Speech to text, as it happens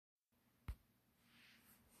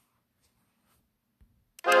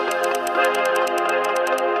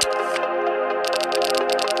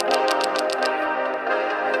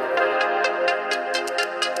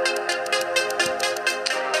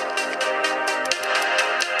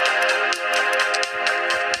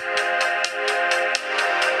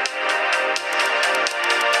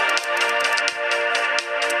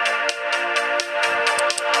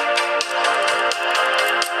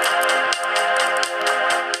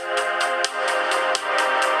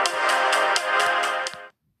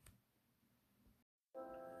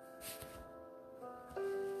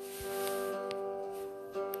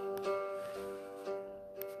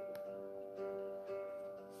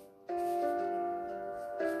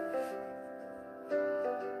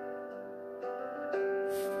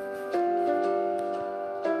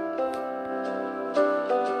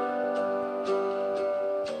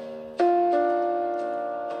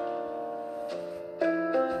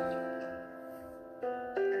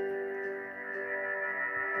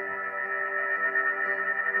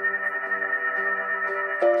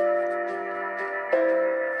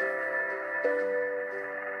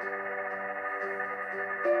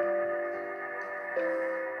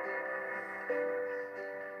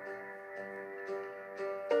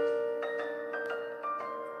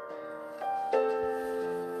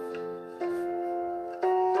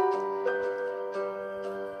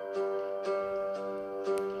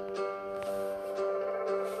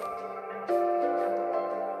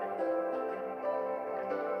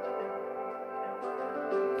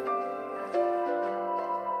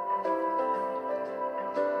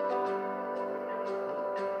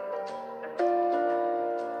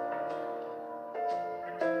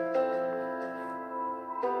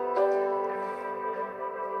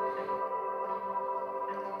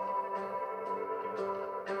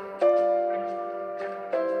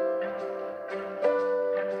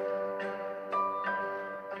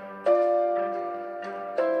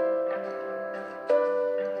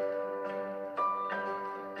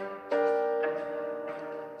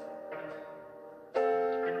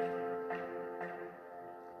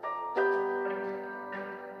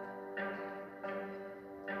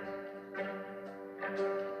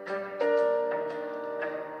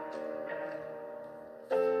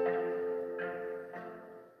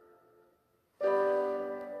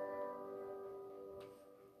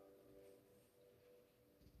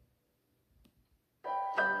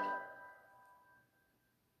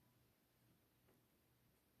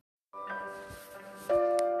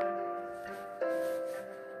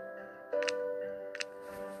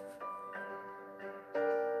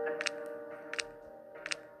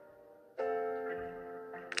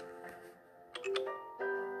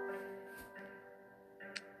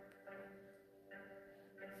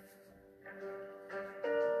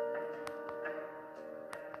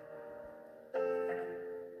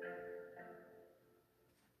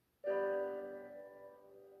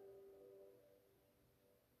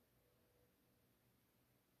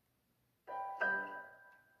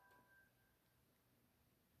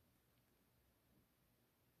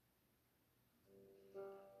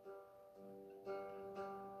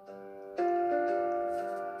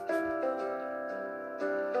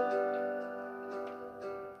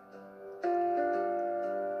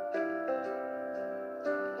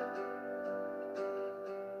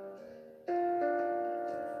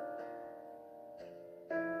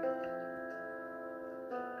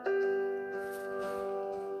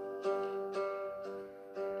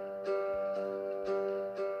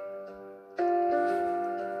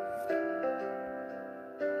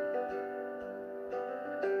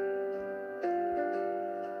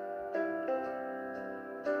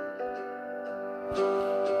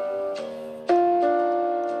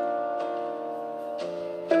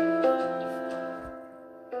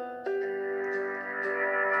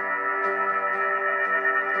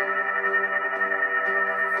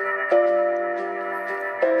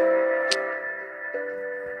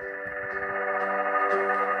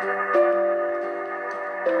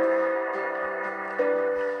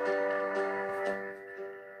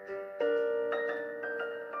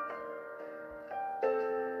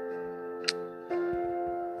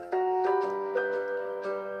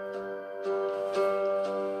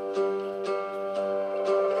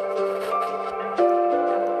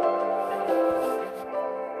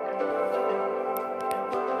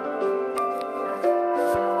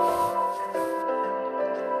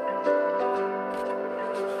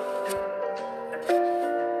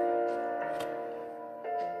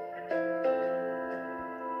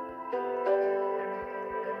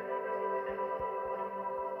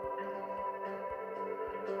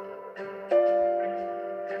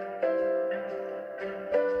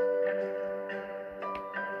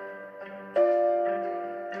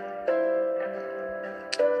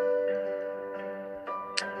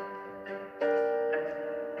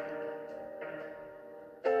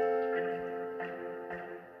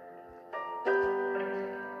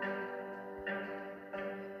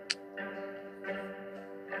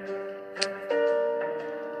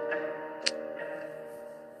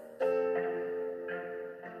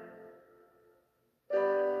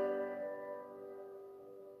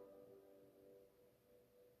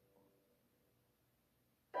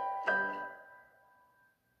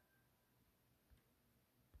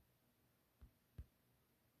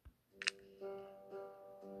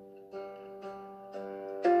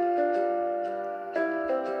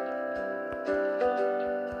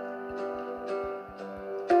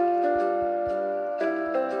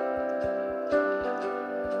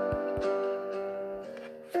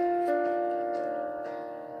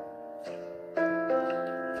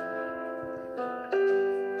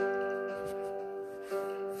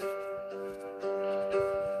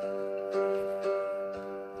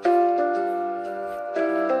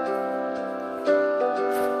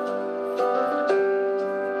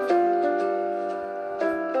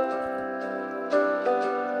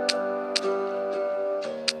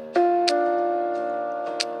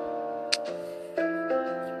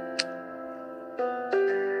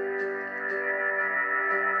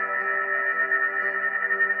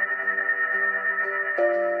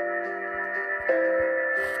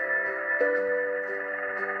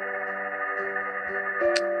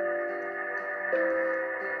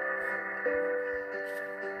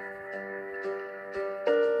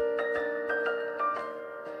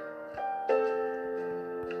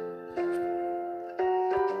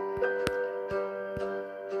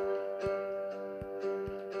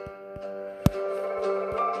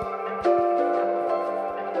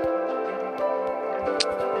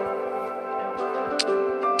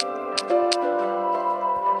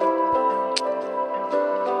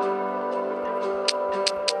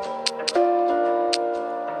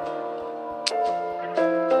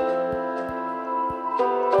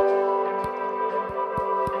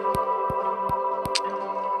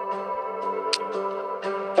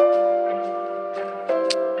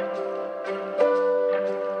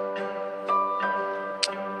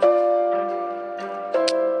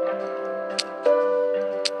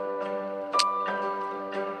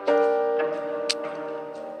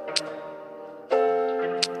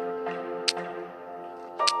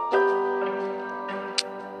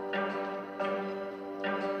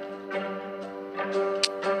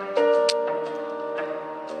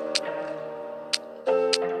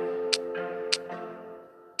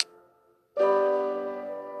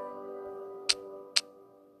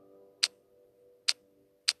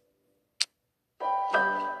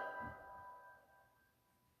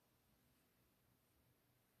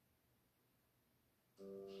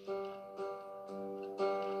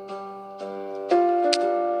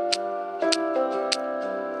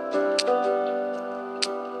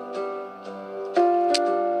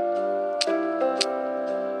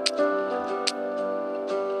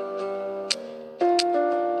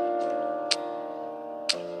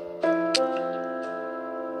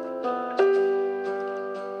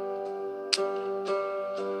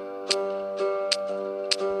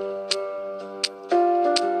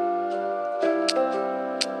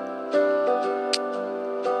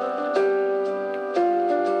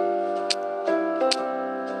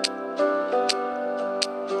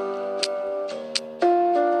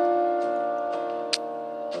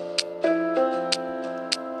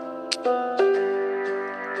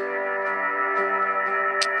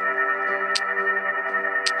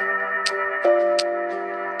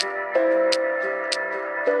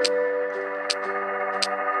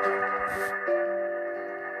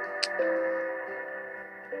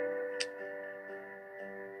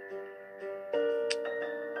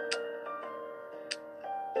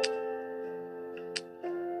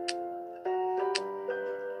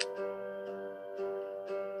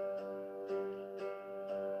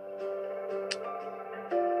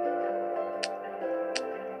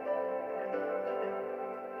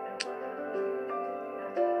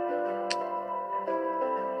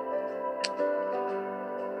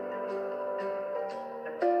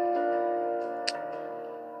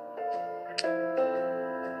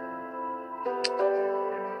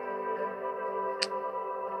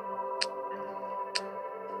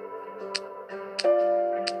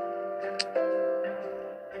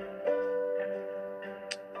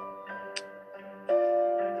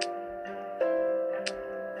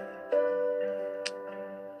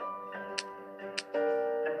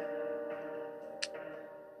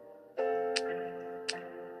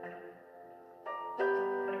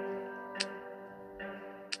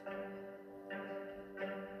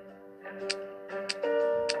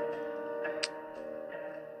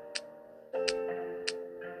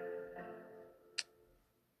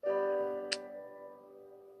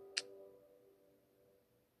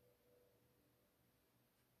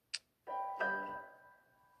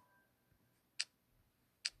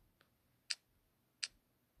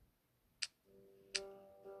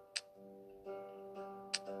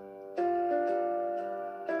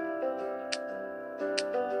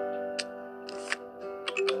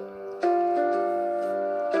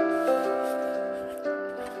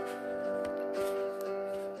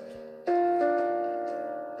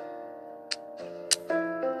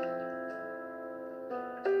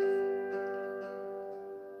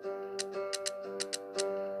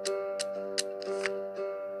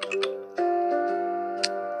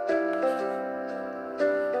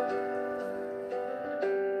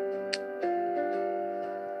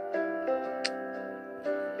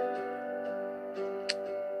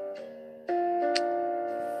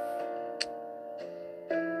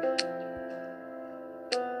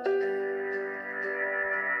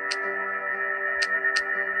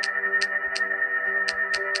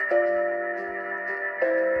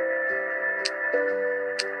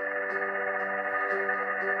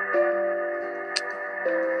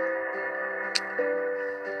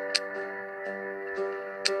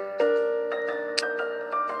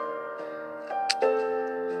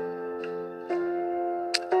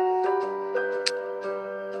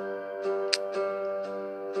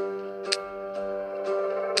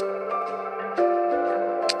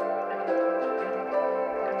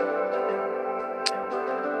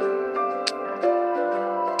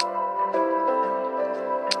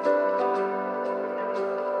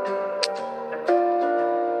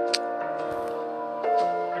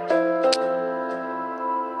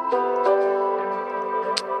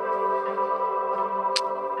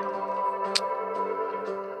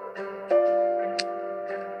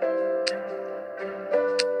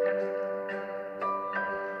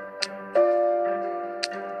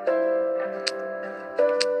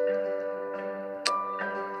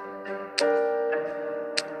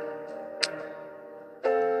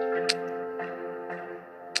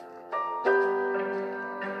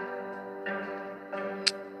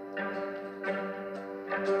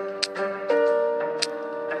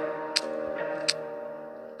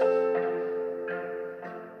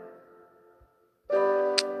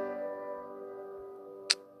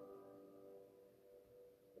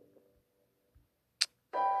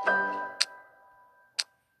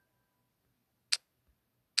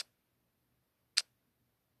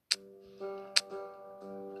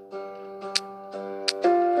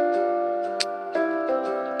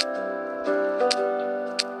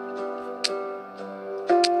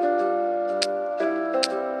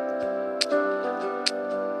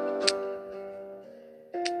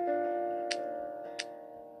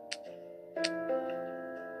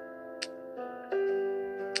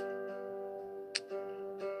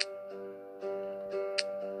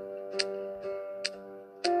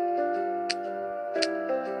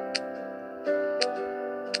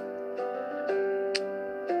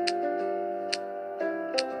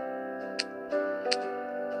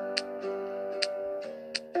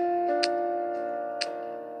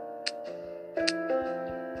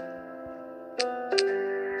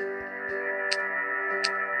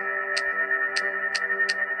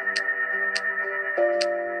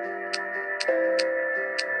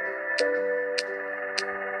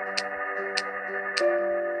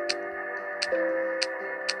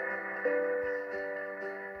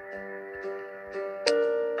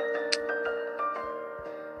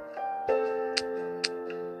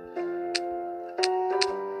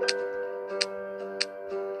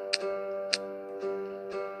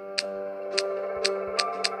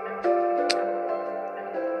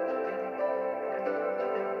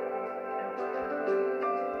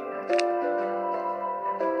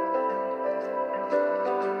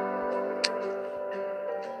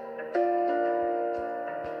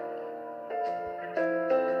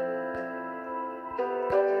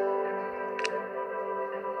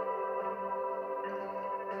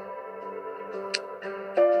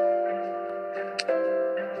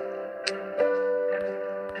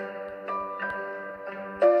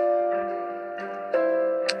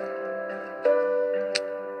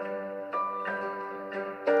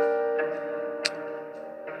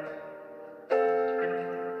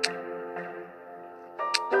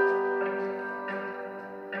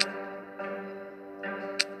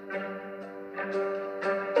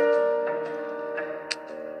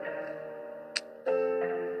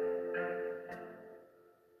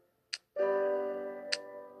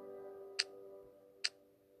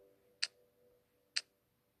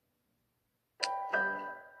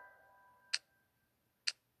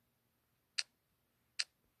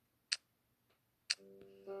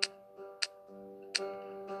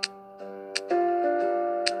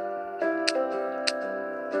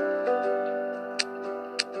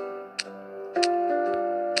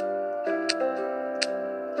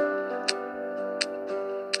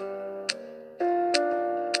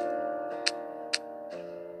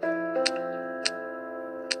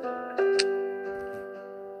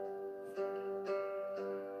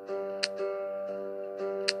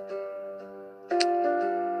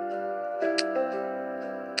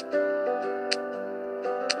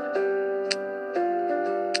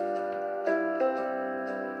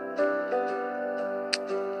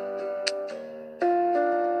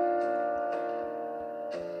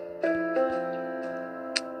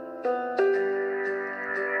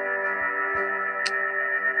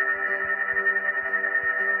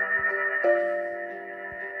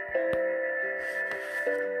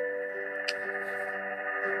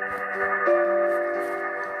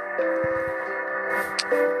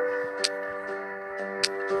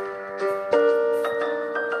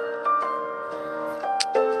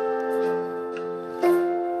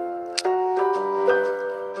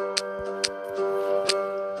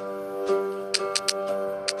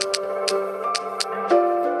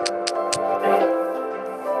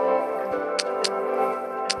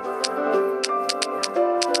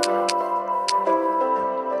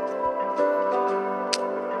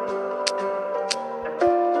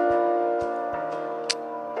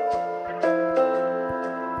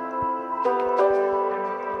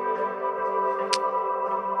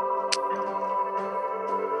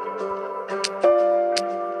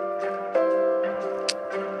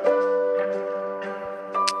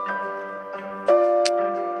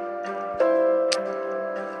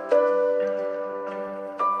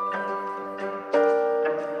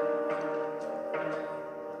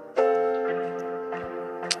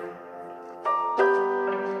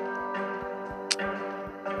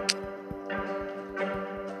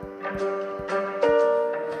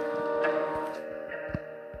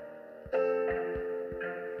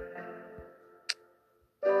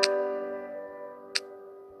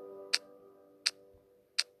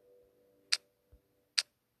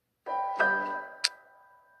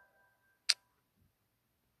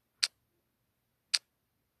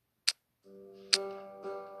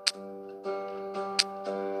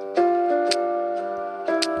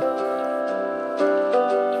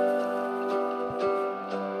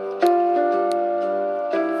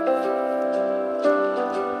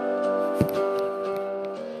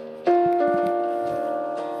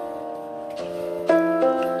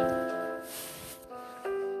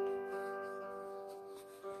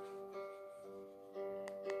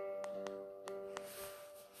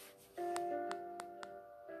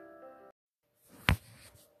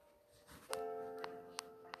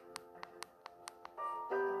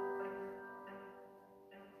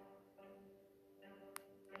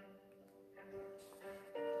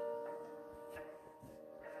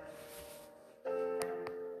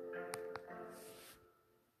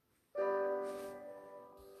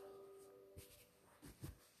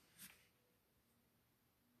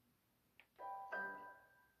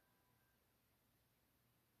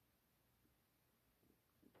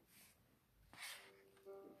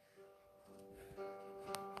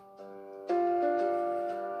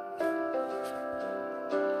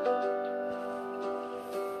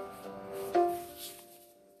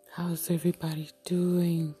How's everybody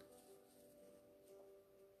doing?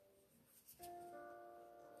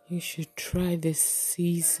 You should try this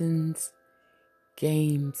Seasons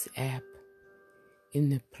Games app in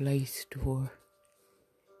the Play Store.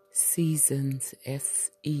 Seasons,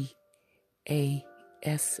 Seasons,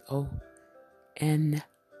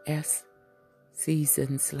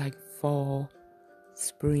 seasons like fall,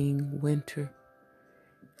 spring, winter.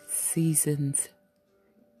 Seasons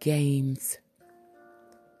Games.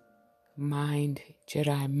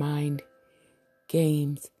 Jedi mind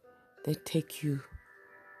games that take you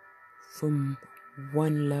from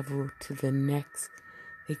one level to the next.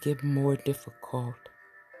 They get more difficult.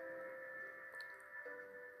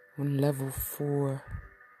 On level 4,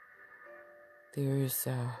 there's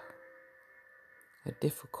a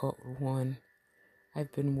difficult one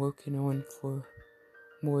I've been working on for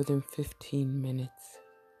more than 15 minutes.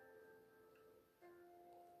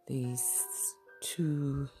 These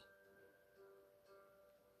 2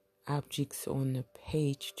 objects on the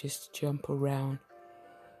page just jump around,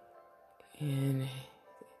 and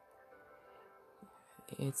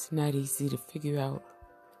it's not easy to figure out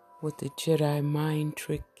what the Jedi mind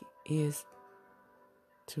trick is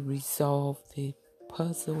to resolve the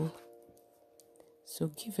puzzle. So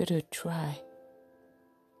give it a try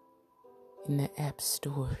in the app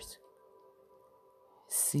stores.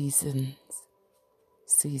 Season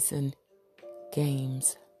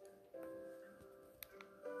Games.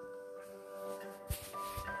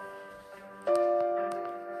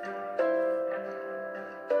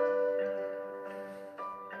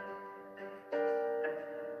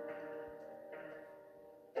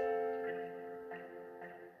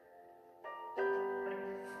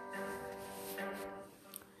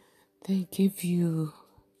 They give you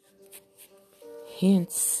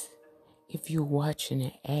hints. If you're watching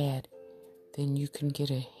an ad, then you can get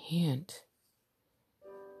a hint.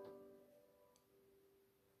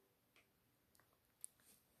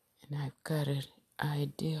 And I've got an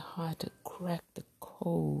idea how to crack the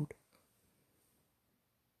code.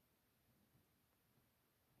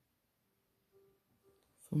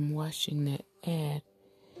 From watching that ad.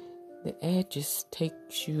 The ad just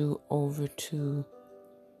takes you over to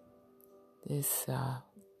this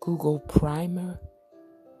Google Primer,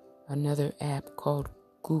 another app called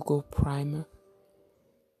Google Primer,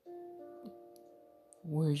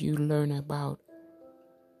 where you learn about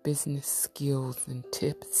business skills and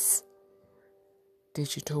tips,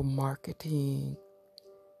 digital marketing,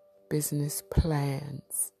 business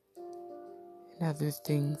plans, and other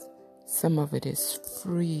things. Some of it is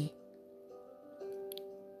free.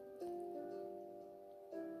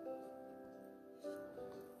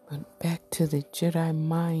 But back to the Jedi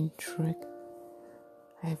mind trick.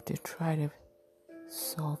 I have to try to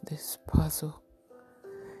solve this puzzle.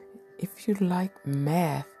 If you like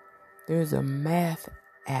math, there's a math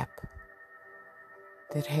app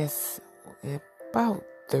that has about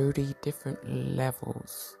 30 different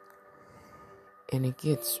levels. And it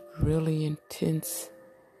gets really intense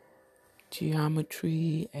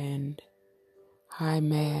geometry and high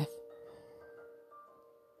math.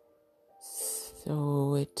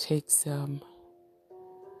 So it takes,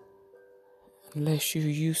 unless you're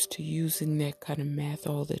used to using that kind of math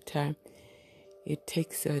all the time, it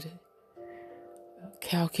takes a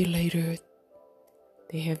calculator.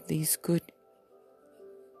 They have these good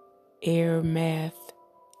Air Math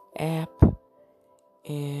app,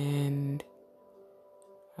 and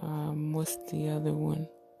what's the other one?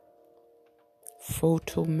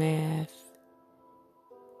 Photomath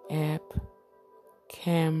app,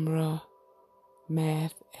 Camera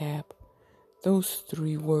Math app. Those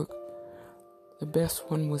 3 work. The best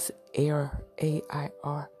one was Air,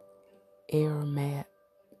 A-I-R, Air Math,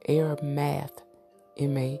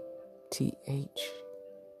 M-A-T-H,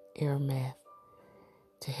 Air Math,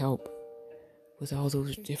 to help with all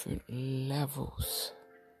those different levels.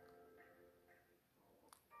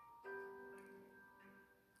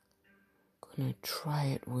 Gonna try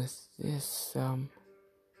it with this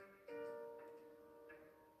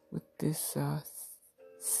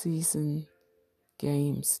Season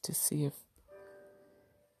Games to see if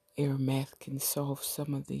Air Math can solve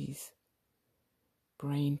some of these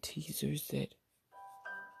brain teasers that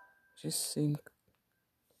just seem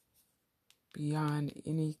beyond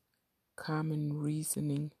any common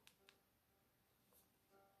reasoning.